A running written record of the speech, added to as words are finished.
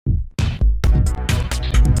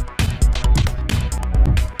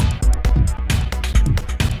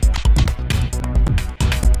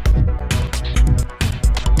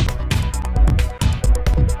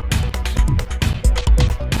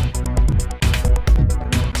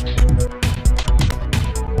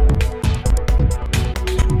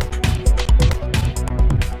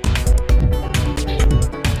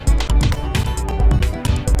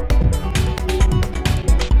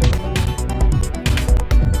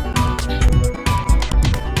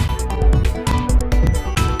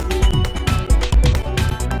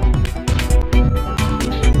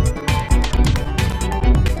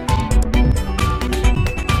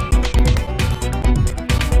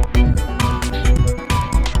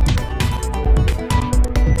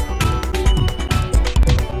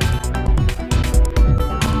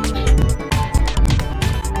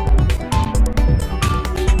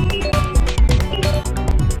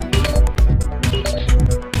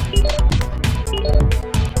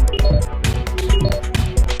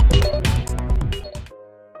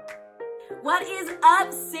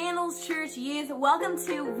welcome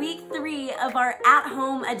to week 3 of our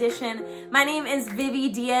at-home edition. My name is Vivi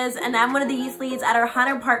Diaz and I'm one of the youth leads at our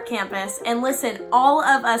Hunter Park campus. And listen, all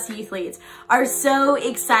of us youth leads are so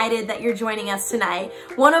excited that you're joining us tonight.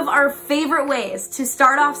 One of our favorite ways to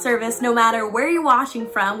start off service, no matter where you're watching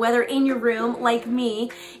from, whether in your room like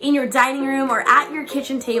me, in your dining room, or at your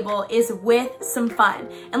kitchen table, is with some fun.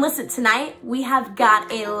 And listen, tonight we have got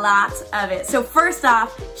a lot of it. So first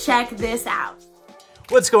off, check this out.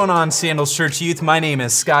 What's going on, Sandals Church youth? My name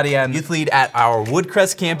is Scotty. I'm youth lead at our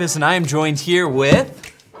Woodcrest campus, and I am joined here with...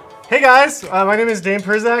 Hey guys, my name is Dane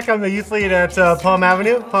Perzak. I'm the youth lead at Palm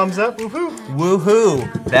Avenue. Palms up, woohoo!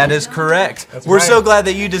 Woohoo! That is correct. We're right. so glad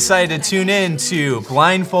that you decided to tune in to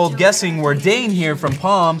Blindfold Guessing, where Dane here from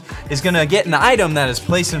Palm is gonna get an item that is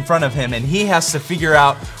placed in front of him, and he has to figure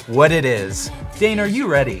out what it is. Dane, are you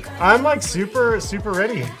ready? I'm like super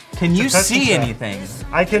ready. Can you see anything?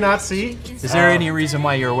 I cannot see. Is there any reason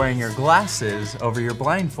why you're wearing your glasses over your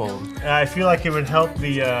blindfold? I feel like it would help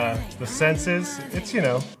the senses. It's, you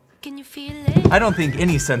know. Can you feel it? I don't think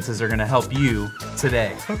any senses are gonna help you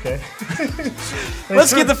today. Okay.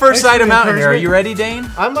 Let's get the first item out here. Are you ready, Dane?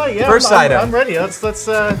 I'm like, yeah. First item. I'm ready. Let's do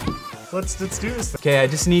this. Okay, I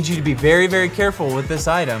just need you to be very careful with this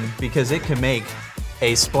item because it can make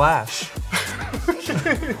a splash.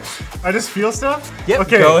 I just feel stuff? Yep,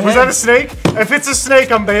 okay, go ahead. Was that a snake? If it's a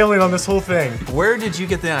snake, I'm bailing on this whole thing. Where did you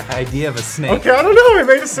get the idea of a snake? Okay, I don't know. It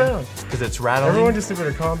made a sound. Because it's rattling? Everyone just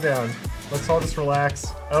better calm down. Let's all just relax.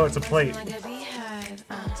 Oh, it's a plate.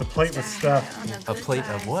 It's a plate with stuff. A plate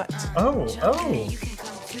of what? Oh.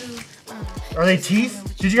 Are they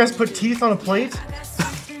teeth? Did you guys put teeth on a plate?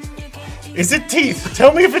 Is it teeth?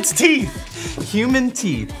 Tell me if it's teeth. Human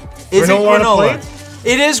teeth. Is it Granola on a granola? plate?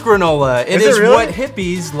 It is granola. It Is is it really? what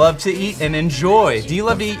hippies love to eat and enjoy. Do you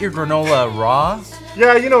love to eat your granola raw?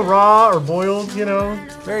 Yeah, you know, raw or boiled, you know.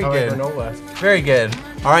 Very I like good. granola. Very good.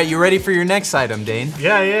 All right, you ready for your next item, Dane?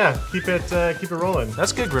 Yeah. Keep it rolling.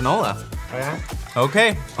 That's good granola. Oh, yeah?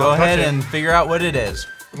 Okay, go I'll ahead touch it. and figure out what it is.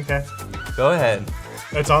 Okay. Go ahead.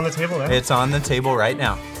 It's on the table now. It's on the table right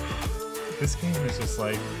now. This game is just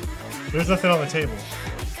like, there's nothing on the table.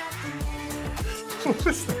 What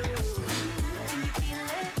is that?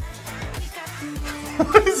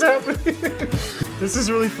 What is happening? This is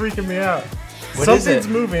really freaking me out. What is Something's it?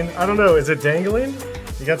 moving. I don't know. Is it dangling?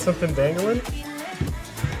 You got something dangling?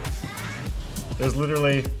 There's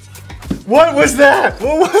literally... What was that?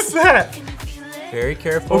 What was that? Very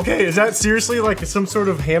careful. Okay, is that seriously like some sort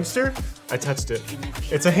of hamster? I touched it.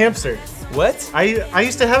 It's a hamster. What? I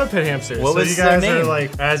used to have a pet hamster. What was you their guys are name?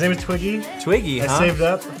 like, his name is Twiggy. Twiggy, I huh? saved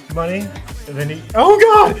up money, and then he... Oh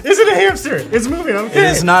God! Is it a hamster? It's moving, okay.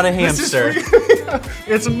 It is not a This is hamster. freaking me out.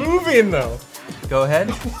 It's moving though. Go ahead.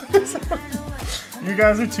 You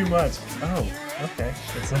guys are too much. Oh, okay.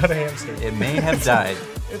 It's not a hamster. It may have died.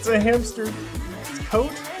 It's a hamster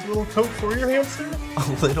coat? A little coat for your hamster?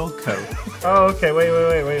 A little coat. Oh, okay.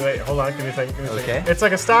 Wait. Hold on. Give me a second. Okay. It's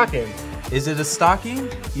like a stocking. Is it a stocking?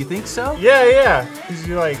 You think so? Yeah. Because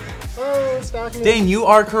you're like, oh, stocking. Dane, you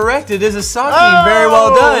are correct. It is a stocking. Oh, Very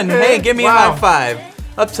well done. okay. Hey, give me Wow. a high five.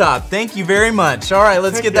 Up top. Thank you very much. All right,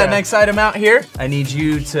 let's Heck get that yeah. next item out here. I need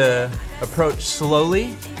you to approach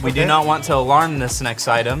slowly. We do Okay. not want to alarm this next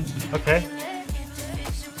item. Okay.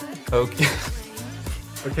 Okay.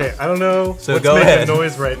 Okay, I don't know So what's go making ahead.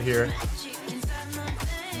 noise right here.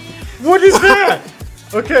 What is that?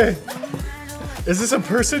 Okay. Is this a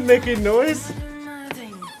person making noise?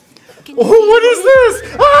 Oh, what is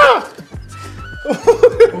this? Ah!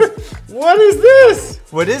 What is this?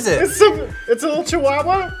 What is it? It's a little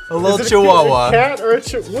chihuahua? A little Is it chihuahua. A cat or a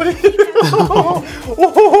what is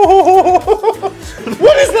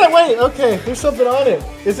What is that? Wait, okay, there's something on it.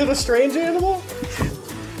 Is it a strange animal?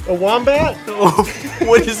 A wombat?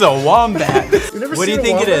 What is a wombat? never What do you seen a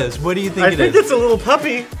think it wombat? is? What do you think I it think is? it's a little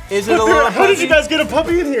puppy. Is it a little How did you puppy? guys get a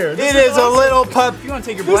puppy in here? It is a awesome. little pup. If you want to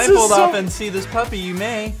take your This is blindfold so- off and see this puppy, you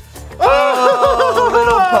may. Oh,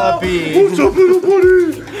 little puppy. What's up, little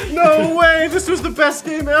buddy? No way, this was the best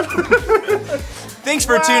game ever. Thanks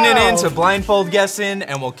for tuning in Wow. to Blindfold Guessing,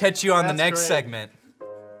 and we'll catch you on the That's next great. segment.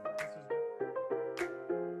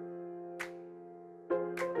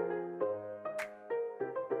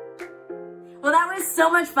 Well, that was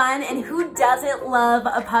so much fun, and who doesn't love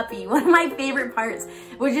a puppy? One of my favorite parts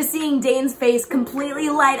was just seeing Dane's face completely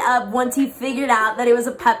light up once he figured out that it was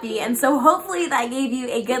a puppy. And so hopefully that gave you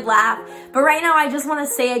a good laugh. But right now I just want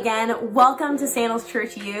to say again, welcome to Sandals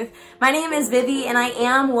Church Youth. My name is Vivi and I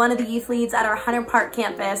am one of the youth leads at our Hunter Park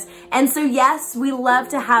campus. And so yes, we love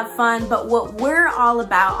to have fun, but what we're all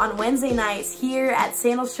about on Wednesday nights here at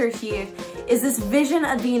Sandals Church Youth is this vision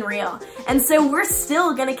of being real. And so we're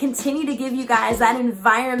still gonna continue to give you guys that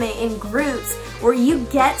environment in groups where you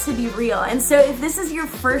get to be real. And so if this is your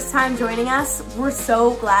first time joining us, we're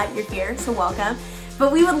so glad you're here, so welcome.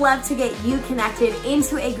 But we would love to get you connected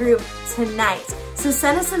into a group tonight. So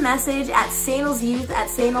send us a message at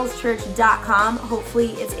sandalsyouth@sandalschurch.com.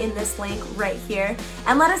 Hopefully it's in this link right here.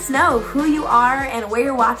 And let us know who you are and where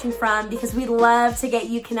you're watching from, because we'd love to get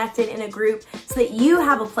you connected in a group so that you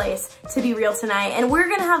have a place to be real tonight. And we're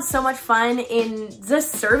gonna have so much fun in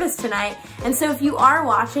this service tonight. And so if you are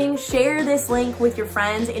watching, share this link with your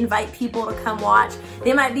friends, invite people to come watch.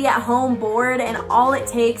 They might be at home bored and all it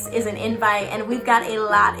takes is an invite, and we've got a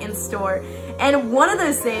lot in store. And one of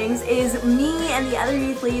those things is me and the other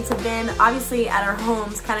youth leads have been obviously at our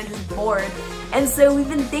homes kind of just bored. And so we've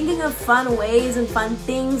been thinking of fun ways and fun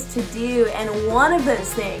things to do. And one of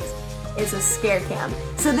those things is a scare cam.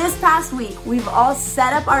 So this past week, we've all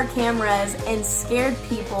set up our cameras and scared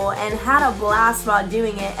people and had a blast while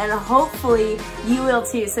doing it. And hopefully you will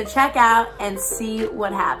too. So check out and see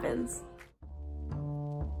what happens.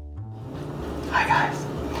 Hi guys,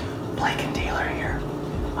 Blake and Taylor here.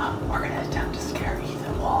 We're gonna attempt to scare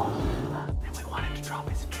Ethan Wall, and we wanted to drop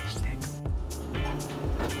his fish sticks.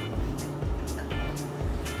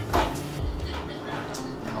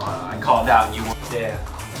 I called out and you weren't there.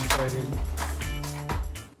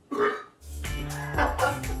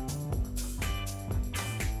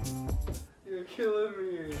 You're killing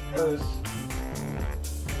me.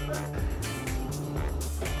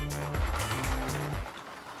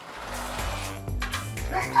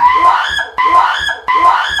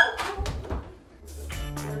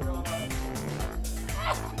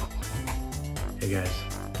 Hey guys,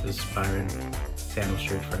 this is Byron, Sandals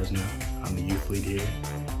Church, Fresno. I'm the youth lead here,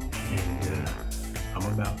 and I'm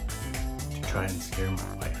about to try and scare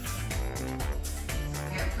my wife.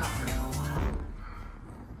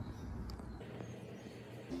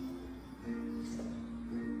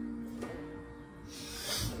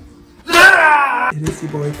 It is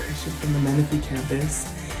your boy Christian from the Menifee campus,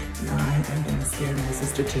 and I am gonna scare my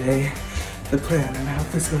sister today. The plan, and I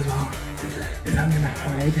hope this goes well, is I'm gonna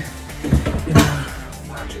hide in the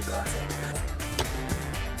laundry closet.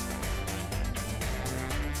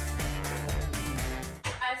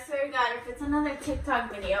 I swear to God, if it's another TikTok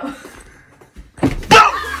video.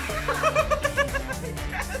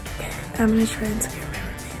 I'm gonna try and scare my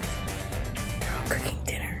roommates. They're all cooking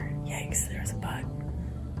dinner. Yikes, there was a bug.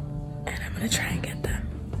 And I'm gonna try and get them.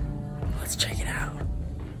 Let's check it out.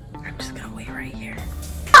 I'm just gonna wait right here.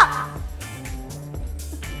 How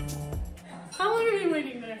long have you been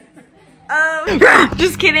waiting there?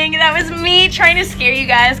 Just kidding. That was me trying to scare you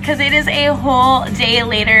guys because it is a whole day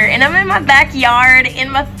later and I'm in my backyard in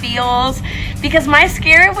my fields because my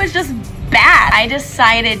scare was just bad. I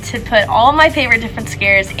decided to put all my favorite different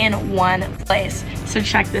scares in one place. So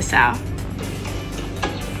check this out.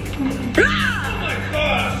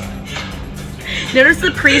 Notice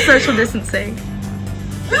the pre-social distancing.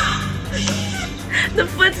 The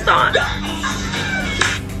foot stomp.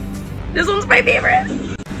 This one's my favorite.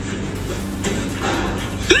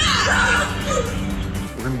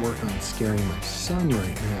 We're gonna work on scaring my son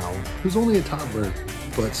right now, who's only a toddler,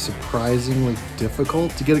 but surprisingly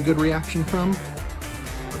difficult to get a good reaction from.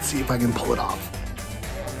 Let's see if I can pull it off.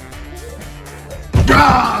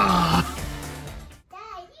 Ah!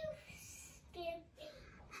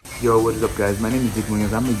 Yo, what is up guys? My name is Dick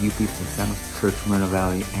Williams. I'm a youth lead from Sandals Church, Moreno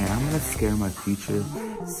Valley, and I'm gonna scare my future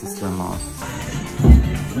sister-in-law.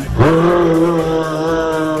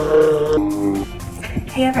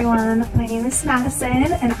 Hey everyone, my name is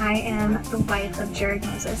Madison and I am the wife of Jared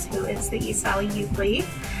Moses, who is the East Valley Youth Lead.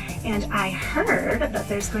 And I heard that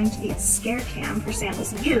there's going to be a scare cam for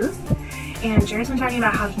Sandals Youth, and Jared's been talking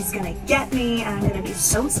about how he's gonna get me and I'm gonna be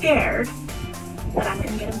so scared that I'm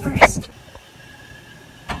gonna get him first.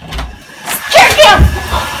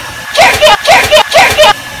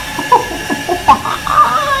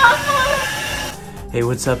 Hey,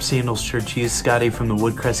 what's up, Sandals Church Youth? Scotty from the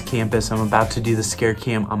Woodcrest campus. I'm about to do the scare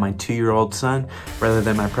cam on my 2-year-old son rather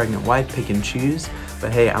than my pregnant wife, pick and choose.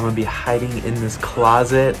 But hey, I'm gonna be hiding in this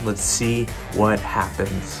closet. Let's see what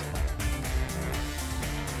happens.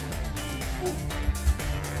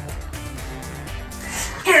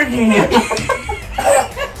 Scare cam!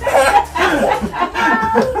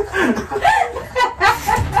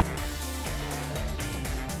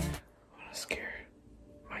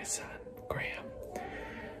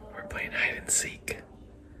 and seek.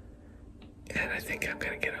 And I think I'm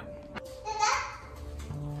gonna get him.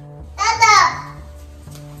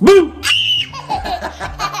 Boo!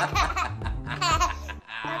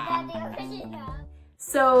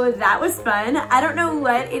 So that was fun. I don't know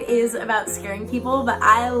what it is about scaring people, but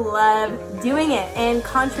I love doing it. And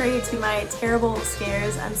contrary to my terrible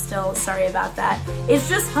scares, I'm still sorry about that. It's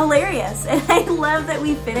just hilarious. And I love that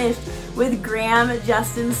we finished with Graham,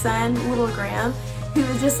 Justin's son, little Graham, who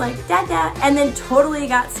was just like, Dad, Dad, and then totally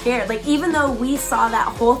got scared. Like, even though we saw that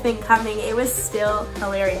whole thing coming, it was still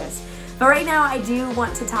hilarious. But right now I do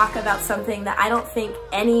want to talk about something that I don't think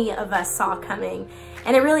any of us saw coming.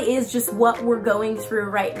 And it really is just what we're going through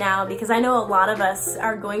right now, because I know a lot of us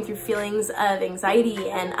are going through feelings of anxiety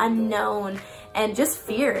and unknown and just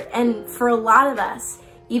fear. And for a lot of us,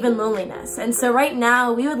 even loneliness. And so right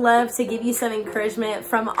now we would love to give you some encouragement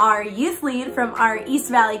from our youth lead from our East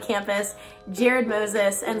Valley campus, Jared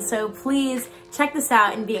Moses. And so please check this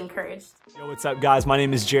out and be encouraged. Yo, what's up guys? My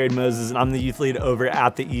name is Jared Moses and I'm the youth lead over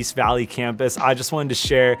at the East Valley campus. I just wanted to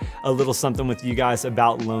share a little something with you guys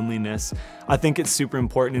about loneliness. I think it's super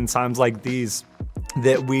important in times like these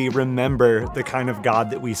that we remember the kind of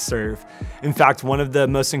God that we serve. In fact, one of the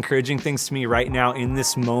most encouraging things to me right now in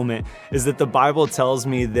this moment is that the Bible tells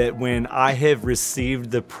me that when I have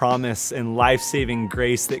received the promise and life-saving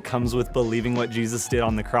grace that comes with believing what Jesus did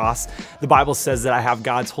on the cross, the Bible says that I have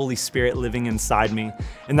God's Holy Spirit living inside me.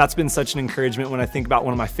 And that's been such an encouragement when I think about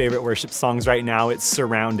one of my favorite worship songs right now. It's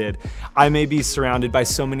Surrounded. I may be surrounded by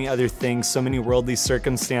so many other things, so many worldly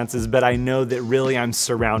circumstances, but I know that really I'm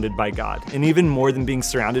surrounded by God. And even more than being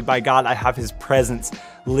surrounded by God, I have His presence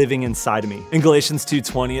living inside of me. In Galatians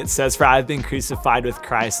 2:20, it says, "For I have been crucified with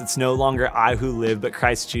Christ. It's no longer I who live, but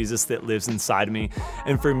Christ Jesus that lives inside of me."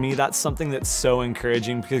 And for me, that's something that's so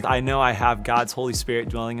encouraging because I know I have God's Holy Spirit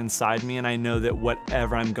dwelling inside me, and I know that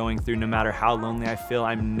whatever I'm going through, no matter how lonely I feel,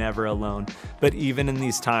 I'm never alone. But even in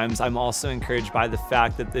these times, I'm also encouraged by the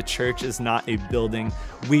fact that the church is not a building.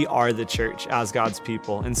 We are the church as God's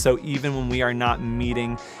people. And so even when we are not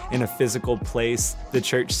meeting in a physical place, the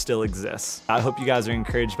church still exists. I hope you guys are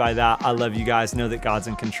encouraged by that. I love you guys. Know that God's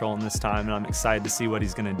in control in this time, and I'm excited to see what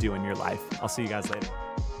He's going to do in your life. I'll see you guys later.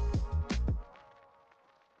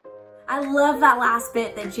 I love that last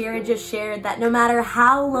bit that Jared just shared, that no matter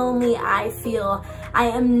how lonely I feel, I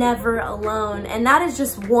am never alone. And that is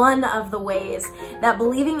just one of the ways that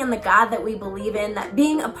believing in the God that we believe in, that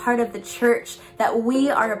being a part of the church that we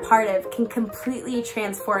are a part of, can completely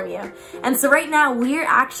transform you. And so right now we're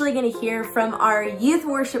actually going to hear from our youth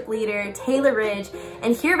worship leader, Taylor Ridge,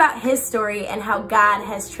 and hear about his story and how God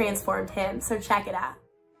has transformed him. So check it out.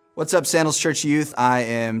 What's up, Sandals Church Youth? I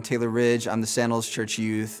am Taylor Ridge. I'm the Sandals Church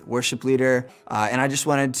Youth worship leader, and I just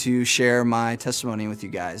wanted to share my testimony with you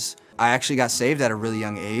guys. I actually got saved at a really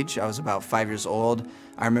young age. I was about 5 years old.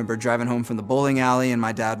 I remember driving home from the bowling alley, and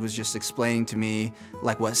my dad was just explaining to me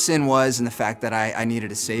like what sin was and the fact that I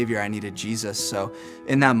needed a Savior, I needed Jesus. So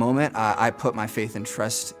in that moment, I put my faith and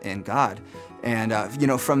trust in God. And you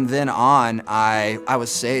know, from then on, I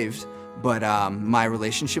was saved, but my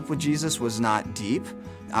relationship with Jesus was not deep.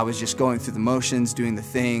 I was just going through the motions, doing the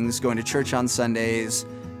things, going to church on Sundays,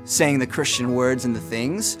 saying the Christian words and the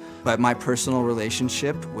things, but my personal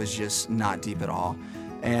relationship was just not deep at all.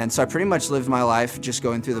 And so I pretty much lived my life just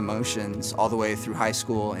going through the motions all the way through high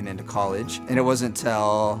school and into college. And it wasn't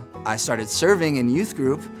until I started serving in youth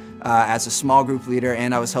group as a small group leader,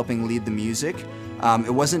 and I was helping lead the music.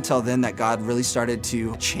 It wasn't until then that God really started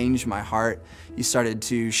to change my heart. He started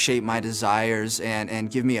to shape my desires and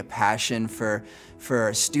give me a passion for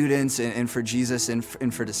students and for Jesus and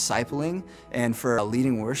for discipling and for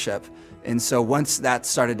leading worship. And so once that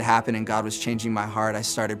started to happen and God was changing my heart, I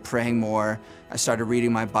started praying more. I started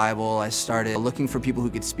reading my Bible. I started looking for people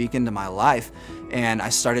who could speak into my life. And I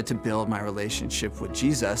started to build my relationship with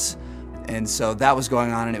Jesus. And so that was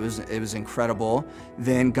going on, and it was incredible.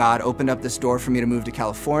 Then God opened up this door for me to move to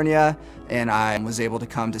California, and I was able to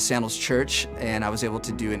come to Sandals Church, and I was able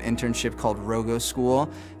to do an internship called Rogo School,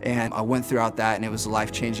 and I went throughout that, and it was a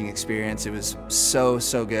life-changing experience. It was so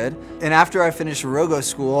good. And after I finished Rogo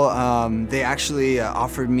School, they actually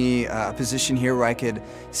offered me a position here where I could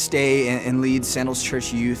stay and lead Sandals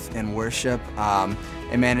Church Youth and worship.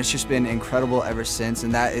 And man, it's just been incredible ever since,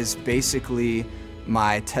 and that is basically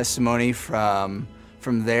my testimony from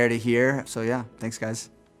there to here. So yeah, thanks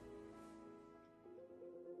guys.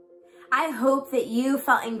 I hope that you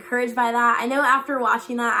felt encouraged by that. I know after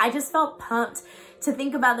watching that, I just felt pumped to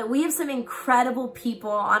think about that we have some incredible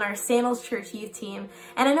people on our Sandals Church youth team.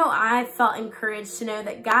 And I know I felt encouraged to know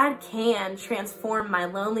that God can transform my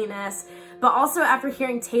loneliness, but also after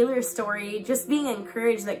hearing Taylor's story, just being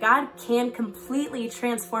encouraged that God can completely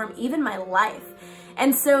transform even my life.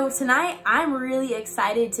 And so tonight, I'm really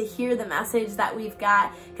excited to hear the message that we've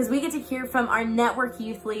got, because we get to hear from our network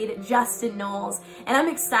youth lead, Justin Knowles. And I'm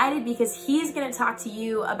excited because he's going to talk to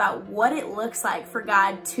you about what it looks like for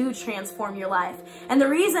God to transform your life. And the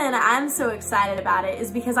reason I'm so excited about it is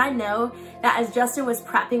because I know that as Justin was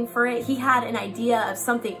prepping for it, he had an idea of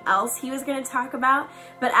something else he was going to talk about.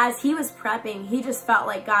 But as he was prepping, he just felt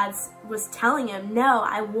like God was telling him, no,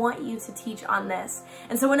 I want you to teach on this.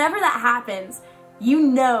 And so whenever that happens, you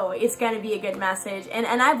know it's going to be a good message. And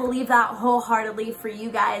I believe that wholeheartedly for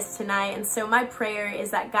you guys tonight. And so my prayer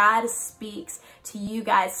is that God speaks to you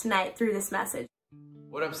guys tonight through this message.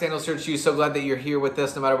 What up, Sandals Church? So glad that you're here with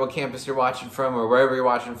us, no matter what campus you're watching from or wherever you're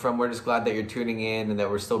watching from. We're just glad that you're tuning in and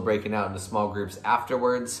that we're still breaking out into small groups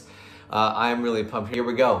afterwards. I'm really pumped. Here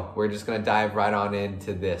we go. We're just going to dive right on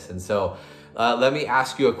into this. And so let me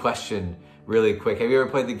ask you a question really quick. Have you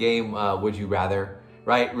ever played the game Would You Rather?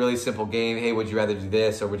 Right? Really simple game. Hey, would you rather do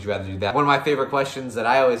this or would you rather do that? One of my favorite questions that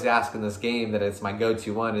I always ask in this game, that it's my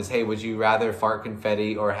go-to one, is, hey, would you rather fart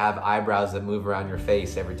confetti or have eyebrows that move around your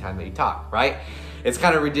face every time that you talk, right? It's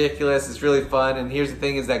kind of ridiculous. It's really fun. And here's the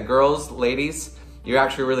thing is that girls, ladies, you're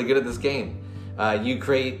actually really good at this game. You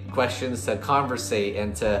create questions to conversate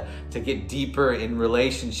and to get deeper in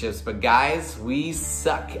relationships. But guys, we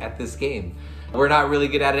suck at this game. We're not really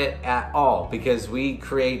good at it at all because we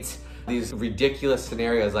create these ridiculous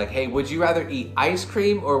scenarios like, hey, would you rather eat ice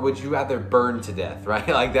cream or would you rather burn to death, right?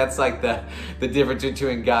 Like that's like the difference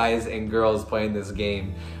between guys and girls playing this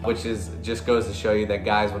game, which is just goes to show you that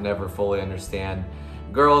guys will never fully understand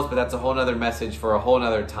girls, but that's a whole nother message for a whole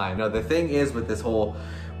nother time. No, the thing is with this whole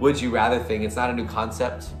would you rather thing, it's not a new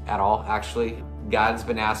concept at all, actually. God's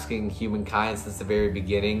been asking humankind since the very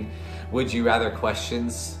beginning would you rather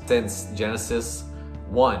questions since Genesis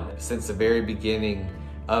 1, since the very beginning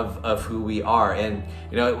of who we are. And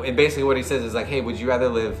you know, and basically what he says is like, hey, would you rather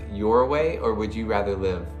live your way or would you rather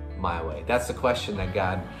live my way? That's the question that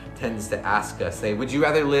God tends to ask us. Say, would you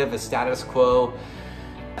rather live a status quo,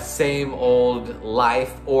 same old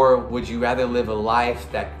life, or would you rather live a life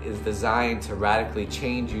that is designed to radically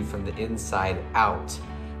change you from the inside out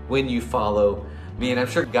when you follow me? And I'm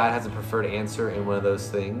sure God has a preferred answer in one of those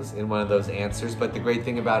things, in one of those answers. But the great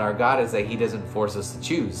thing about our God is that he doesn't force us to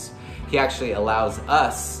choose. He actually allows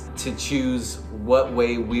us to choose what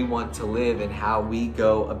way we want to live and how we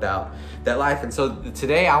go about that life. And so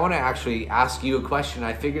today I want to actually ask you a question.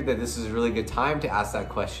 I figured that this is a really good time to ask that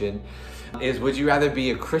question, is would you rather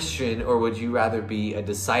be a Christian or would you rather be a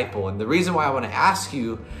disciple? And the reason why I want to ask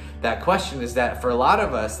you that question is that for a lot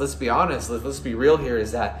of us, let's be honest, let's be real here,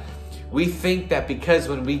 is that we think that because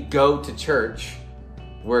when we go to church,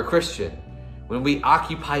 we're a Christian. When we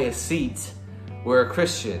occupy a seat, we're a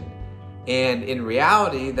Christian. And in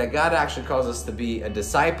reality, that God actually calls us to be a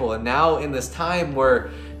disciple. And now in this time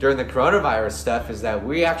where during the coronavirus stuff is that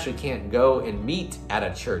we actually can't go and meet at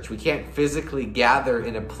a church. We can't physically gather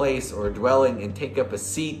in a place or a dwelling and take up a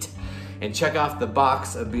seat and check off the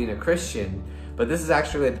box of being a Christian. But this is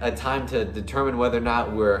actually a time to determine whether or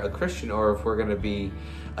not we're a Christian or if we're going to be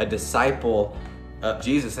a disciple of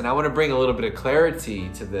Jesus. And I want to bring a little bit of clarity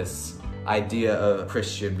to this idea of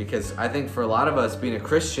Christian, because I think for a lot of us, being a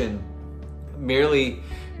Christian merely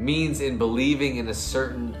means in believing in a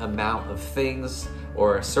certain amount of things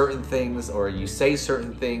or certain things, or you say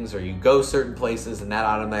certain things or you go certain places, and that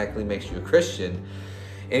automatically makes you a Christian.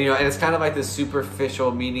 And you know, and it's kind of like this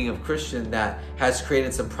superficial meaning of Christian that has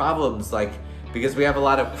created some problems, like because we have a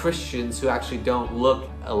lot of Christians who actually don't look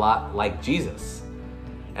a lot like Jesus.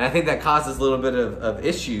 And I think that causes a little bit of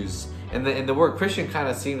issues. And the word Christian kind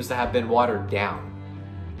of seems to have been watered down.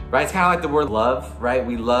 Right? It's kind of like the word love, right?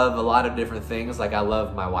 We love a lot of different things. Like I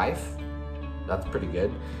love my wife. That's pretty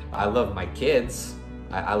good. I love my kids.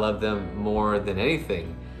 I love them more than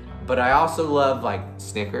anything. But I also love like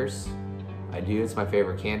Snickers. I do. It's my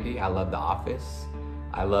favorite candy. I love The Office.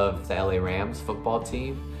 I love the LA Rams football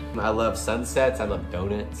team. I love sunsets. I love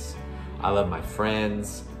donuts. I love my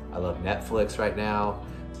friends. I love Netflix right now.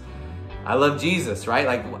 I love Jesus, right?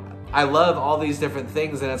 Like I love all these different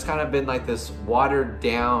things, and it's kind of been like this watered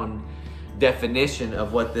down definition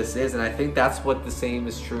of what this is. And I think that's what the same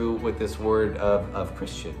is true with this word of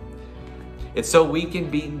Christian. It's so weak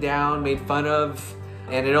and beaten down, made fun of,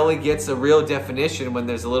 and it only gets a real definition when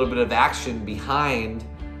there's a little bit of action behind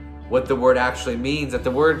what the word actually means. That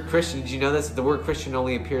the word Christian, did you know this? That the word Christian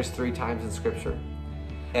only appears 3 times in Scripture.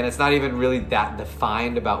 And it's not even really that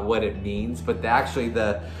defined about what it means, but actually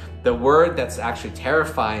the word that's actually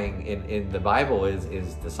terrifying in the Bible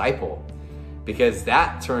is disciple. because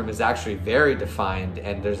that term is actually very defined,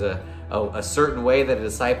 and there's a certain way that a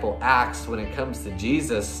disciple acts when it comes to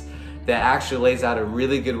Jesus that actually lays out a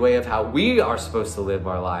really good way of how we are supposed to live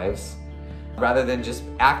our lives, rather than just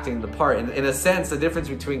acting the part. In a sense, the difference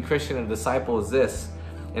between Christian and disciple is this,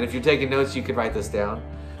 and if you're taking notes, you could write this down,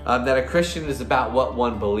 that a Christian is about what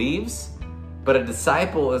one believes, but a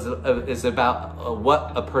disciple is about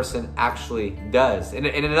what a person actually does. And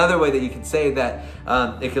another way that you can say that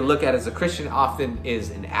it can look at as a Christian often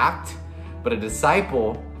is an act, but a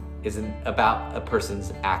disciple is about a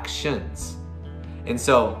person's actions. And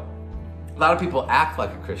so a lot of people act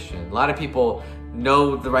like a Christian. A lot of people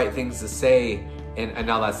know the right things to say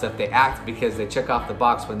and all that stuff. They act because they check off the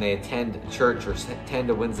box when they attend church or attend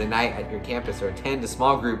a Wednesday night at your campus or attend a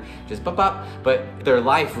small group, just pop up, but their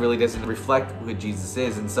life really doesn't reflect who Jesus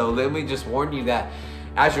is. And so let me just warn you that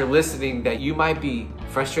as you're listening, that you might be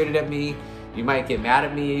frustrated at me, you might get mad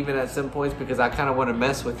at me even at some points, because I kind of want to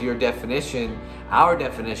mess with your definition, our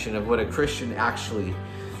definition of what a Christian actually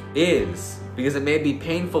is, because it may be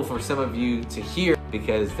painful for some of you to hear,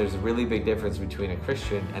 because there's a really big difference between a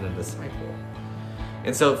Christian and a disciple.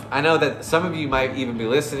 And so I know that some of you might even be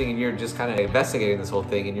listening and you're just kind of investigating this whole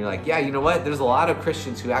thing, and you're like, yeah, you know what? There's a lot of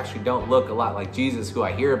Christians who actually don't look a lot like Jesus, who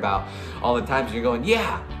I hear about all the time. And you're going,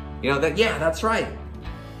 yeah, you know, that's right.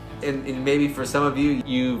 And maybe for some of you,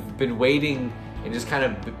 you've been waiting and just kind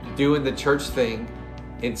of doing the church thing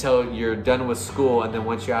until you're done with school, and then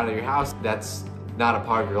once you're out of your house, that's not a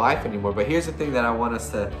part of your life anymore. But here's the thing that I want us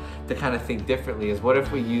to kind of think differently is, what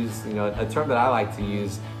if we use, you know, a term that I like to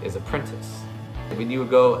use is apprentice. When you would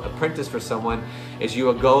go apprentice for someone, is you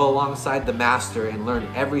would go alongside the master and learn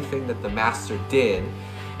everything that the master did,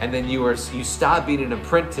 and then you stop being an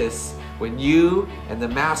apprentice when you and the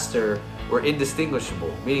master were indistinguishable,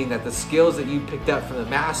 meaning that the skills that you picked up from the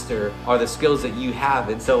master are the skills that you have.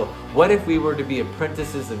 And so what if we were to be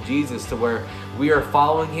apprentices of Jesus, to where we are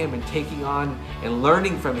following him and taking on and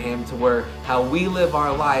learning from him, to where how we live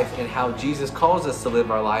our life and how Jesus calls us to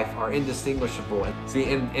live our life are indistinguishable. See,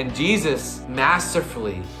 and Jesus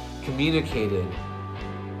masterfully communicated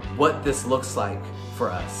what this looks like for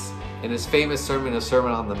us in his famous sermon, a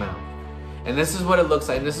Sermon on the Mount. And this is what it looks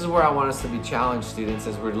like. And this is where I want us to be challenged, students,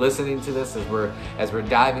 as we're listening to this, as we're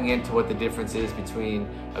diving into what the difference is between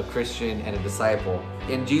a Christian and a disciple.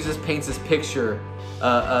 And Jesus paints this picture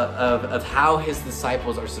of how his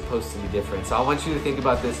disciples are supposed to be different. So I want you to think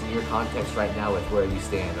about this in your context right now with where you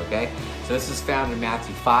stand, okay? So this is found in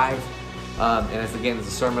Matthew 5. And it's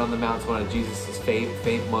a Sermon on the Mount. It's one of Jesus'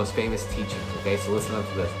 most famous teachings, okay? So listen up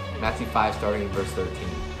to this. Matthew 5, starting in verse 13.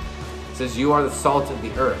 It says, "You are the salt of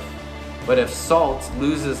the earth. But if salt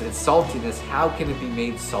loses its saltiness, how can it be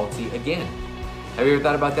made salty again?" Have you ever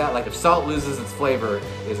thought about that? Like, if salt loses its flavor,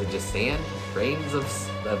 is it just sand, grains of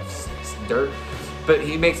dirt? But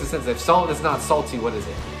he makes a sense. If salt is not salty, what is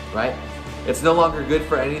it, right? It's no longer good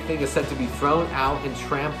for anything except to be thrown out and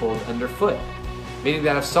trampled underfoot. Meaning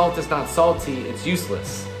that if salt is not salty, it's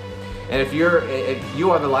useless. And if you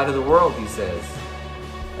are the light of the world, he says.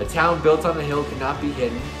 A town built on a hill cannot be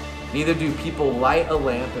hidden. Neither do people light a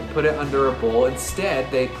lamp and put it under a bowl. Instead,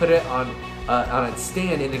 they put it on its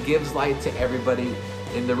stand, and it gives light to everybody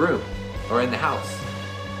in the room or in the house.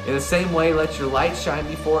 In the same way, let your light shine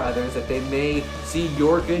before others, that they may see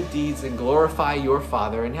your good deeds and glorify your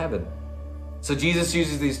Father in heaven. So Jesus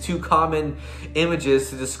uses these two common images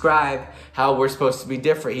to describe how we're supposed to be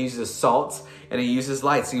different. He uses salt and he uses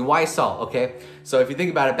light. See, why salt? Okay, so if you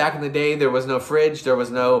think about it, back in the day, there was no fridge, there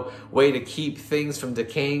was no way to keep things from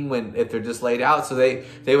decaying if they're just laid out. So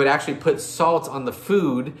they would actually put salt on the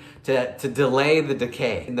food to delay the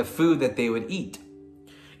decay in the food that they would eat.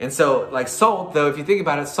 And so, like salt, though, if you think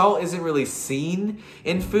about it, salt isn't really seen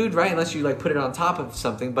in food, right? Unless you like put it on top of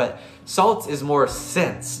something, but salt is more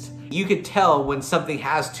sensed. You could tell when something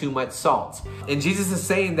has too much salt. And Jesus is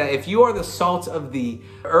saying that if you are the salt of the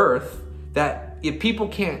earth, that if people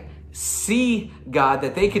can't see God,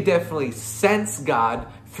 that they could definitely sense God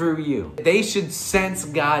through you. They should sense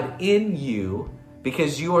God in you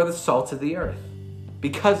because you are the salt of the earth,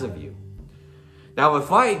 because of you. Now with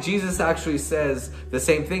light, Jesus actually says the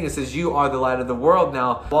same thing. It says you are the light of the world.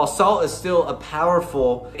 Now, while salt is still a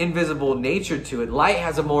powerful, invisible nature to it, light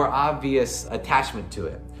has a more obvious attachment to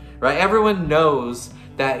it. Right? Everyone knows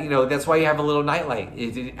that, you know, that's why you have a little nightlight.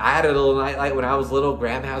 I had a little nightlight when I was little.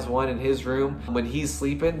 Graham has one in his room when he's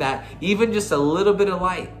sleeping, that even just a little bit of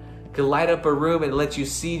light could light up a room and let you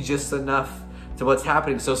see just enough to what's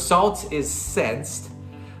happening. So salt is sensed,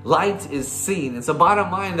 light is seen. And so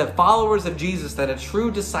bottom line, the followers of Jesus, that a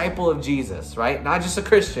true disciple of Jesus, right? Not just a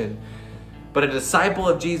Christian, but a disciple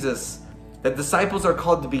of Jesus, That disciples are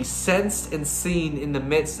called to be sensed and seen in the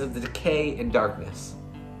midst of the decay and darkness.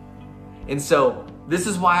 And so this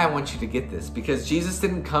is why I want you to get this, because Jesus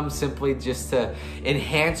didn't come simply just to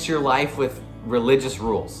enhance your life with religious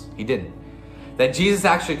rules. He didn't. That Jesus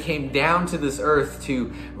actually came down to this earth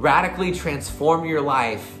to radically transform your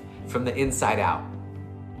life from the inside out.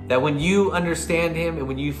 That when you understand him and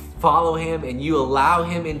when you follow him and you allow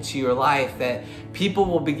him into your life, that people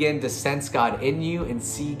will begin to sense God in you and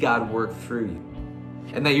see God work through you.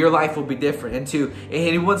 And that your life will be different. And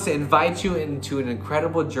he wants to invite you into an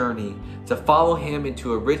incredible journey to follow him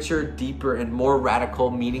into a richer, deeper, and more radical,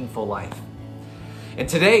 meaningful life. And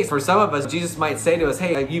today, for some of us, Jesus might say to us,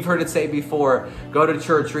 hey, you've heard it say before, go to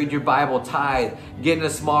church, read your Bible, tithe, get in a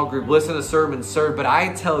small group, listen to sermons, serve. But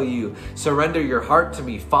I tell you, surrender your heart to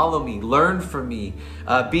me, follow me, learn from me,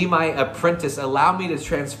 be my apprentice, allow me to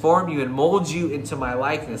transform you and mold you into my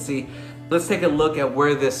likeness. See, let's take a look at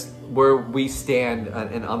where we stand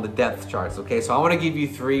on the depth charts, okay? So I want to give you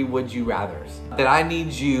 3 would you rathers that I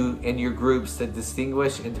need you and your groups to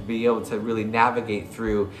distinguish and to be able to really navigate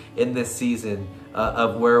through in this season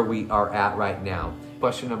of where we are at right now.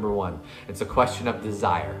 Question number 1, it's a question of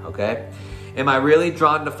desire, okay? Am I really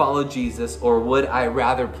drawn to follow Jesus, or would I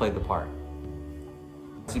rather play the part?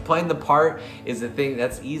 See, playing the part is the thing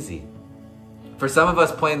that's easy. For some of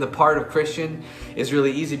us, playing the part of Christian is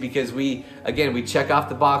really easy because we check off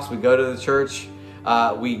the box, we go to the church,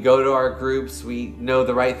 we go to our groups, we know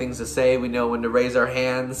the right things to say, we know when to raise our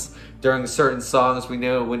hands during certain songs, we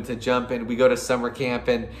know when to jump in, we go to summer camp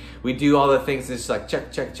and we do all the things that's like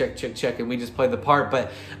check, check, check, check, check, and we just play the part.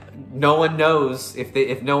 But no one knows,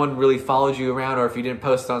 if no one really followed you around, or if you didn't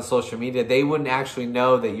post on social media, they wouldn't actually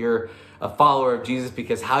know that you're a follower of Jesus,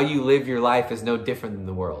 because how you live your life is no different than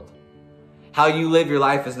the world. How you live your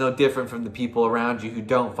life is no different from the people around you who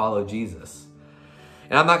don't follow Jesus.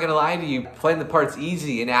 And I'm not going to lie to you, playing the part's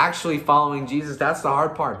easy, and actually following Jesus, that's the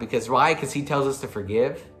hard part. Because why? Because he tells us to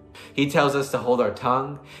forgive. He tells us to hold our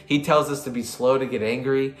tongue. He tells us to be slow to get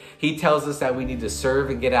angry. He tells us that we need to serve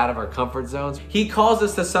and get out of our comfort zones. He calls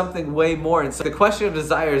us to something way more. And so the question of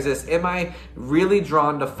desire is this: am I really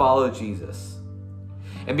drawn to follow Jesus?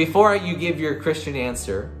 And before you give your Christian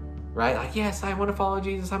answer, right? Like, yes, I want to follow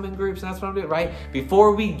Jesus. I'm in groups and that's what I'm doing, right?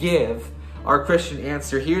 Before we give our Christian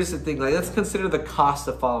answer, here's the thing. Like, let's consider the cost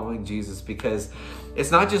of following Jesus, because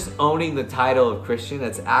it's not just owning the title of Christian.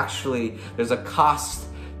 It's actually, there's a cost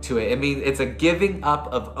to it. I mean, it's a giving up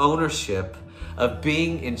of ownership of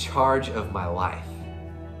being in charge of my life.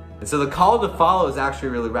 And so the call to follow is actually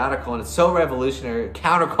really radical, and it's so revolutionary,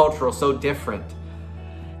 countercultural, so different,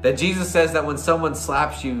 that Jesus says that when someone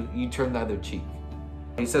slaps you, you turn the other cheek.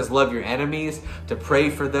 He says, love your enemies, to pray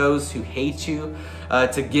for those who hate you,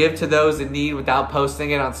 to give to those in need without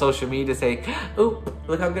posting it on social media to say, oh,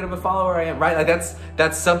 look how good of a follower I am, right? Like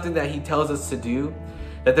that's something that he tells us to do,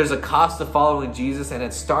 that there's a cost to following Jesus, and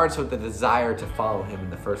it starts with the desire to follow him in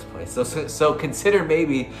the first place. So consider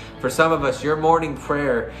maybe for some of us, your morning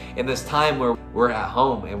prayer in this time where we're at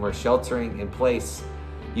home and we're sheltering in place.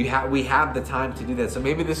 We have the time to do that. So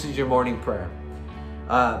maybe this is your morning prayer.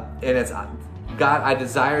 And it's, God, I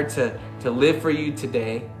desire to live for you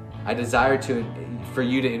today. I desire for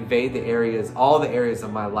you to invade the areas, all the areas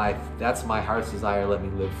of my life. That's my heart's desire. Let me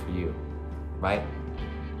live for you, right?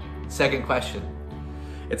 Second question.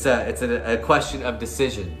 It's a question of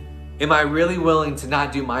decision. Am I really willing to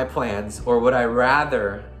not do my plans, or would I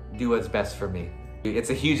rather do what's best for me? It's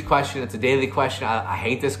a huge question. It's a daily question. I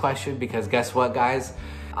hate this question because guess what, guys?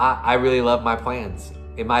 I really love my plans.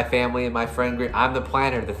 In my family, in my friend group, I'm the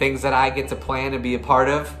planner. The things that I get to plan and be a part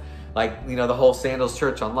of, like, you know, the whole Sandals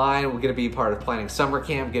Church online, we're gonna be a part of planning summer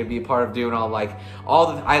camp, gonna be a part of doing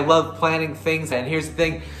I love planning things. And here's the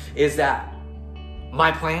thing, is that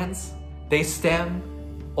my plans, they stem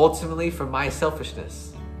ultimately from my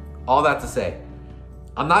selfishness. All that to say,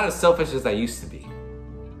 I'm not as selfish as I used to be.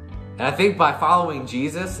 And I think by following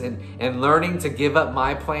Jesus and learning to give up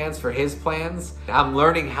my plans for his plans, I'm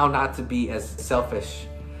learning how not to be as selfish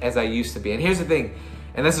as I used to be. And here's the thing,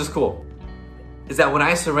 and this is cool, is that when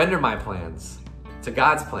I surrender my plans to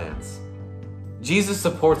God's plans, Jesus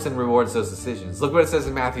supports and rewards those decisions. Look what it says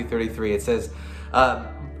in Matthew 33. It says,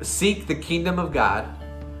 seek the kingdom of God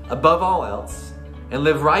above all else and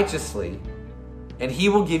live righteously, and he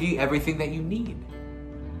will give you everything that you need.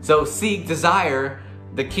 So seek, desire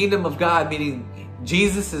the kingdom of God, meaning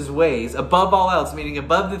Jesus' ways, above all else, meaning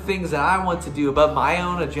above the things that I want to do, above my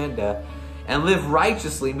own agenda, and live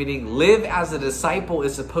righteously, meaning live as a disciple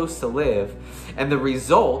is supposed to live. And the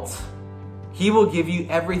result, he will give you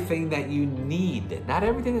everything that you need. Not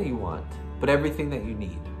everything that you want, but everything that you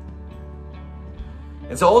need.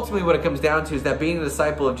 And so ultimately what it comes down to is that being a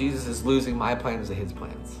disciple of Jesus is losing my plans to his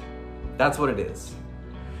plans. That's what it is.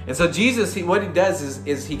 And so Jesus, what he does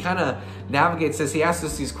is he kind of navigates this. He asks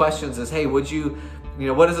us these questions as, hey, would you,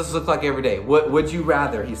 what does this look like every day? What would you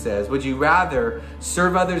rather, he says, would you rather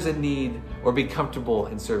serve others in need or be comfortable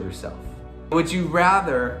and serve yourself? Would you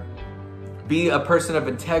rather be a person of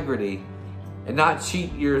integrity and not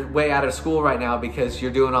cheat your way out of school right now because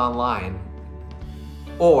you're doing online?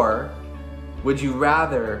 Or would you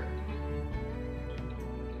rather,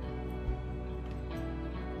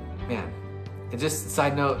 man, and just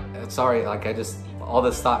side note, sorry, like all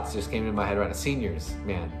those thoughts just came into my head right now. Seniors,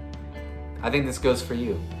 man, I think this goes for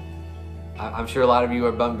you. I'm sure a lot of you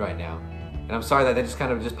are bummed right now. And I'm sorry that just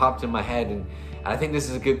kind of just popped in my head. And I think this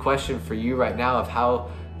is a good question for you right now of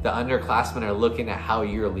how the underclassmen are looking at how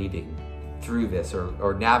you're leading through this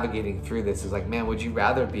or navigating through this. Is like, man, would you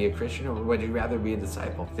rather be a Christian or would you rather be a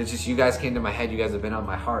disciple? It's just, you guys came to my head. You guys have been on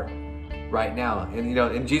my heart right now. And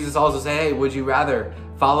and Jesus also said, hey, would you rather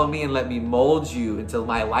follow me and let me mold you into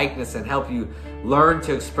my likeness and help you learn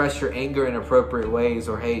to express your anger in appropriate ways?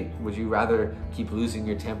 Or hey, would you rather keep losing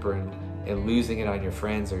your temper and losing it on your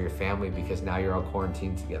friends or your family because now you're all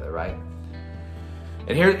quarantined together, right?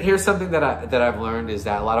 And here's something that I've learned is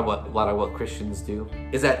that a lot of what Christians do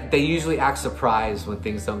is that they usually act surprised when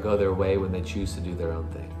things don't go their way when they choose to do their own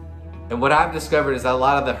thing. And what I've discovered is that a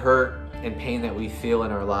lot of the hurt and pain that we feel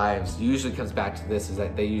in our lives usually comes back to this, is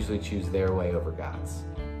that they usually choose their way over God's.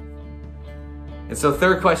 And so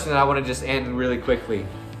third question that I want to just end really quickly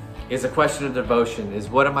is a question of devotion, is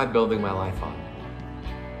what am I building my life on?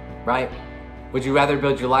 Right? Would you rather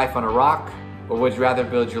build your life on a rock or would you rather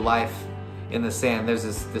build your life in the sand? There's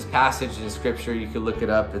this passage in scripture, you could look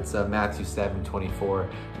it up. It's Matthew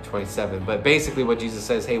 7:24-27. But basically what Jesus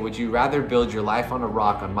says, hey, would you rather build your life on a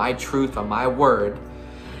rock, on my truth, on my word,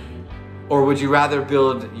 or would you rather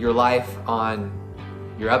build your life on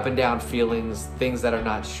your up and down feelings, things that are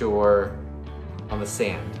not sure, on the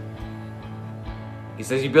sand? He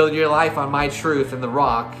says, you build your life on my truth and the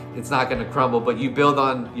rock, it's not going to crumble, but you build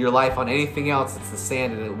on your life on anything else, it's the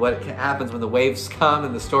sand. And what happens when the waves come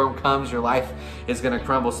and the storm comes, your life is going to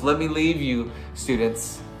crumble. So let me leave you,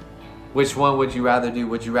 students. Which one would you rather do?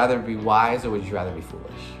 Would you rather be wise or would you rather be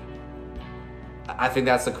foolish? I think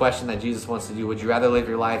that's the question that Jesus wants to do. Would you rather live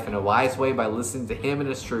your life in a wise way by listening to him and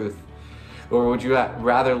his truth? Or would you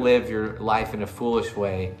rather live your life in a foolish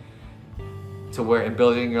way and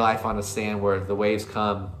building your life on the sand where the waves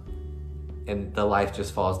come and the life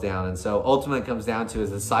just falls down? And so ultimately it comes down to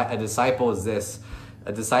is a disciple is this.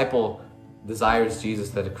 A disciple desires Jesus,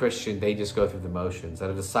 that a Christian, they just go through the motions. That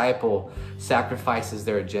a disciple sacrifices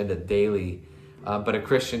their agenda daily, but a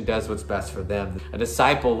Christian does what's best for them. A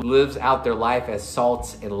disciple lives out their life as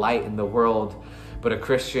salt and light in the world, but a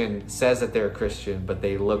Christian says that they're a Christian, but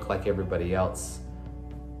they look like everybody else.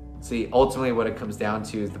 See, ultimately what it comes down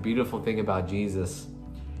to is the beautiful thing about Jesus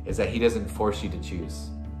is that he doesn't force you to choose.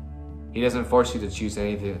 He doesn't force you to choose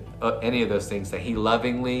any of those things, that he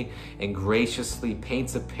lovingly and graciously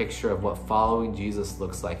paints a picture of what following Jesus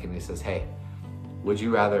looks like. And he says, hey, would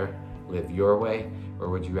you rather live your way or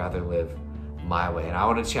would you rather live my way? And I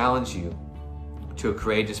want to challenge you to a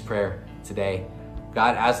courageous prayer today.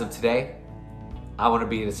 God, as of today, I want to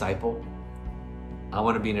be a disciple. I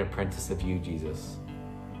want to be an apprentice of you, Jesus.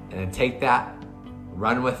 And then take that,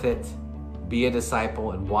 run with it, be a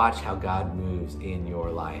disciple, and watch how God moves in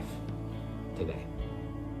your life today.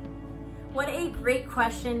 What a great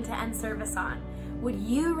question to end service on. Would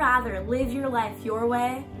you rather live your life your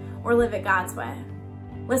way or live it God's way?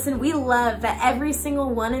 Listen, we love that every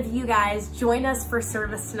single one of you guys joined us for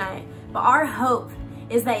service tonight, but our hope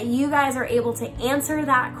is that you guys are able to answer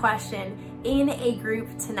that question in a group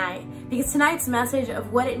tonight, because tonight's message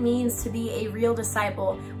of what it means to be a real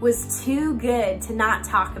disciple was too good to not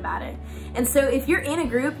talk about it. And so if you're in a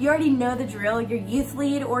group, you already know the drill. Your youth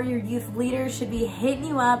lead or your youth leader should be hitting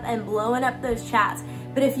you up and blowing up those chats.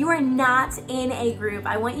 But if you are not in a group,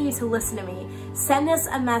 I want you to listen to me. Send us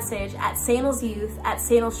a message at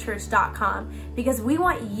sandalsyouth@sandalschurch.com, because we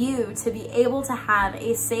want you to be able to have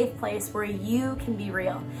a safe place where you can be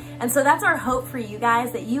real. And so that's our hope for you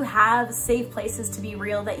guys, that you have safe places to be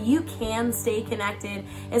real, that you can stay connected,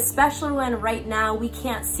 especially when right now we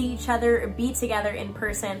can't see each other or be together in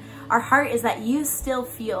person. Our heart is that you still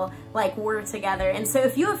feel like we're together. And so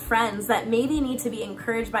if you have friends that maybe need to be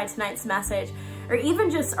encouraged by tonight's message, or even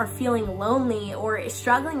just are feeling lonely or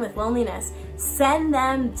struggling with loneliness, send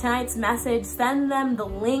them tonight's message, send them the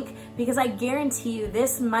link, because I guarantee you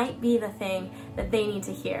this might be the thing that they need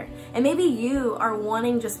to hear. And maybe you are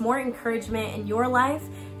wanting just more encouragement in your life.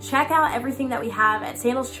 check out everything that we have at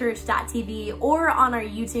sandalschurch.tv or on our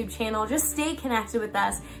YouTube channel. Just stay connected with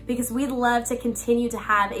us because we'd love to continue to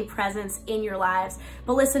have a presence in your lives.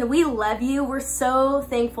 But listen, we love you. We're so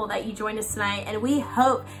thankful that you joined us tonight, and we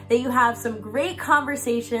hope that you have some great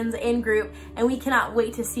conversations in group, and we cannot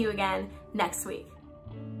wait to see you again next week.